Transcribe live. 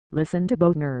Listen to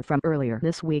Bodner from earlier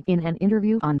this week in an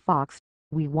interview on Fox.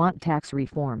 We want tax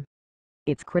reform.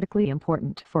 It's critically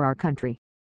important for our country.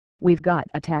 We've got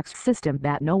a tax system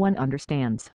that no one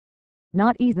understands.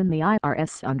 Not even the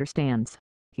IRS understands,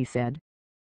 he said.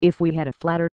 If we had a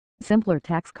flatter, simpler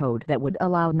tax code that would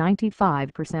allow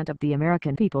 95% of the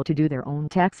American people to do their own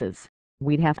taxes,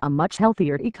 we'd have a much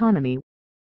healthier economy.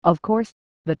 Of course,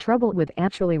 the trouble with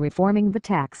actually reforming the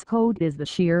tax code is the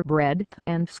sheer breadth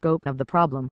and scope of the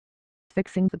problem.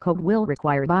 Fixing the code will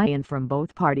require buy-in from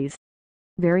both parties.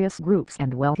 Various groups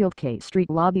and well-heeled K Street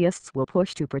lobbyists will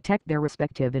push to protect their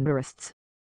respective interests.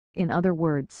 In other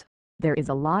words, there is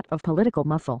a lot of political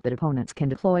muscle that opponents can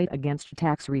deploy against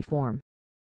tax reform.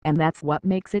 And that's what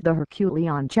makes it the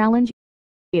Herculean challenge.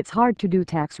 It's hard to do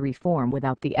tax reform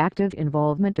without the active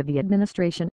involvement of the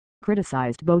administration,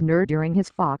 criticized Bodner during his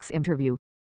Fox interview.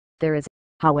 There is,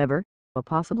 however, a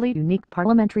possibly unique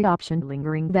parliamentary option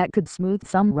lingering that could smooth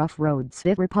some rough roads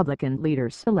if Republican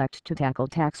leaders elect to tackle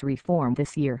tax reform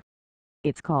this year.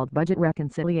 It's called budget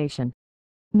reconciliation.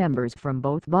 Members from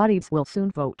both bodies will soon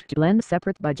vote to blend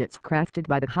separate budgets crafted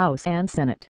by the House and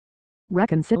Senate.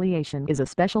 Reconciliation is a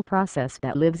special process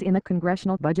that lives in the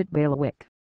congressional budget bailiwick.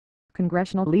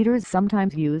 Congressional leaders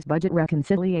sometimes use budget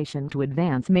reconciliation to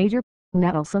advance major,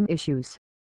 nettlesome issues.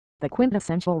 The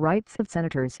quintessential rights of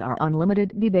senators are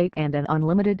unlimited debate and an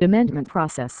unlimited amendment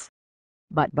process.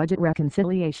 But budget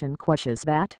reconciliation quashes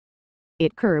that.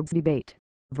 It curbs debate,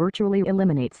 virtually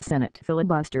eliminates Senate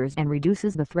filibusters and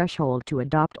reduces the threshold to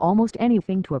adopt almost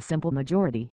anything to a simple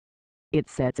majority. It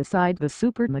sets aside the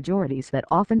supermajorities that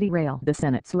often derail the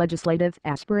Senate's legislative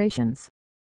aspirations.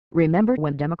 Remember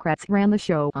when Democrats ran the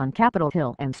show on Capitol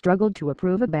Hill and struggled to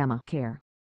approve Obamacare?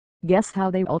 Guess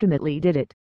how they ultimately did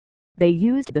it? They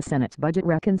used the Senate's budget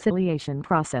reconciliation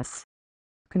process.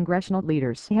 Congressional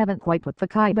leaders haven't quite put the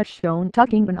kibosh on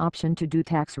tucking an option to do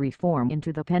tax reform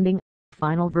into the pending,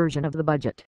 final version of the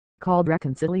budget, called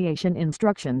reconciliation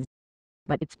instructions.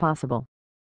 But it's possible.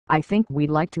 I think we'd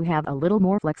like to have a little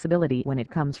more flexibility when it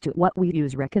comes to what we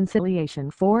use reconciliation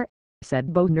for,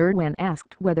 said Bodner when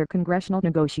asked whether congressional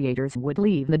negotiators would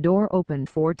leave the door open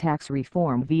for tax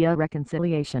reform via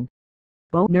reconciliation.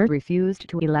 Bodner refused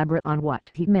to elaborate on what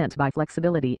he meant by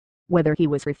flexibility, whether he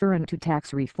was referring to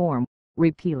tax reform,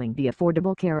 repealing the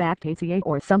Affordable Care Act ACA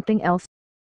or something else.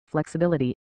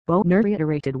 Flexibility, Bodner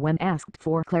reiterated when asked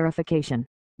for clarification,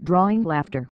 drawing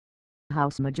laughter.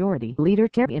 House Majority Leader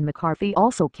Kevin McCarthy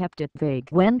also kept it vague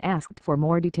when asked for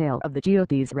more detail of the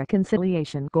GOP's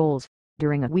reconciliation goals,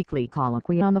 during a weekly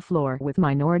colloquy on the floor with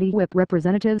Minority Whip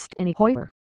Representative Steny Hoyer,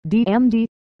 DMD,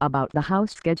 about the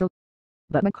House schedule.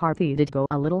 But McCarthy did go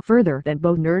a little further than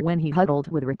Bodner when he huddled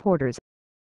with reporters.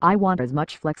 "I want as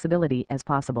much flexibility as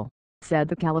possible," said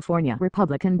the California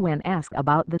Republican when asked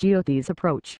about the GOP's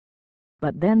approach.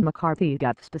 But then McCarthy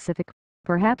got specific,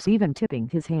 perhaps even tipping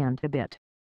his hand a bit.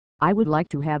 "I would like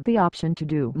to have the option to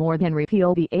do more than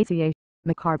repeal the ACA,"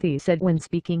 McCarthy said when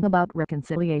speaking about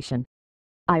reconciliation.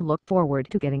 "I look forward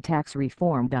to getting tax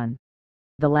reform done."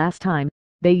 The last time,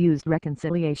 they used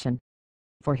reconciliation.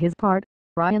 For his part,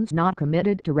 Ryan's not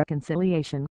committed to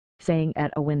reconciliation, saying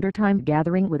at a wintertime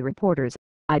gathering with reporters,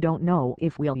 "I don't know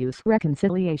if we'll use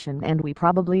reconciliation and we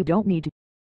probably don't need to."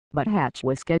 But Hatch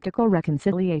was skeptical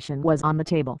reconciliation was on the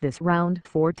table this round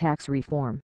for tax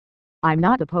reform. "I'm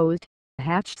not opposed,"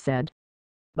 Hatch said.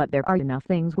 "But there are enough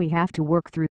things we have to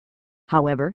work through."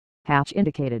 However, Hatch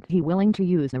indicated he willing to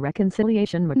use the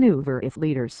reconciliation maneuver if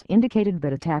leaders indicated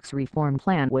that a tax reform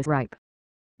plan was ripe.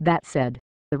 That said,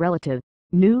 the relative,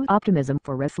 new optimism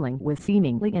for wrestling with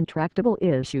seemingly intractable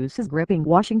issues is gripping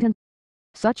Washington.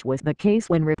 Such was the case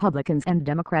when Republicans and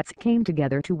Democrats came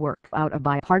together to work out a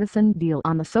bipartisan deal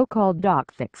on the so-called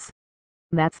doc fix.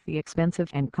 That's the expensive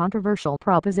and controversial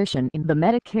proposition in the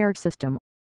Medicare system.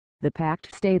 The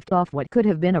pact staved off what could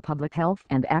have been a public health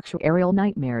and actuarial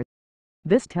nightmare.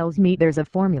 "This tells me there's a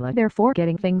formula there for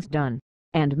getting things done,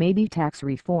 and maybe tax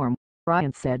reform,"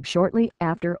 Ryan said shortly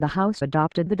after the House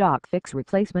adopted the doc fix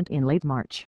replacement in late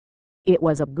March. "It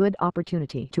was a good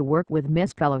opportunity to work with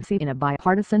Ms. Pelosi in a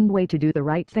bipartisan way to do the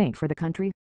right thing for the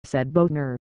country," said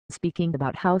Bodner, speaking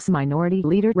about House Minority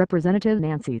Leader Representative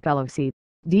Nancy Pelosi,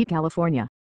 D. California.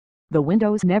 The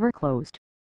window's never closed.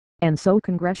 And so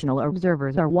congressional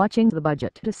observers are watching the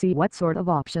budget to see what sort of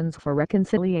options for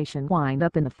reconciliation wind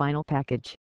up in the final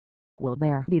package. Will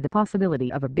there be the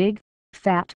possibility of a big,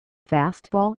 fat,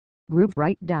 fastball, groove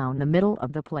right down the middle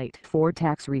of the plate for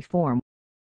tax reform?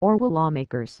 Or will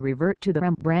lawmakers revert to the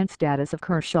Rembrandt status of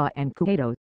Kershaw and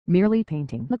Cueto, merely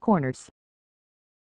painting the corners?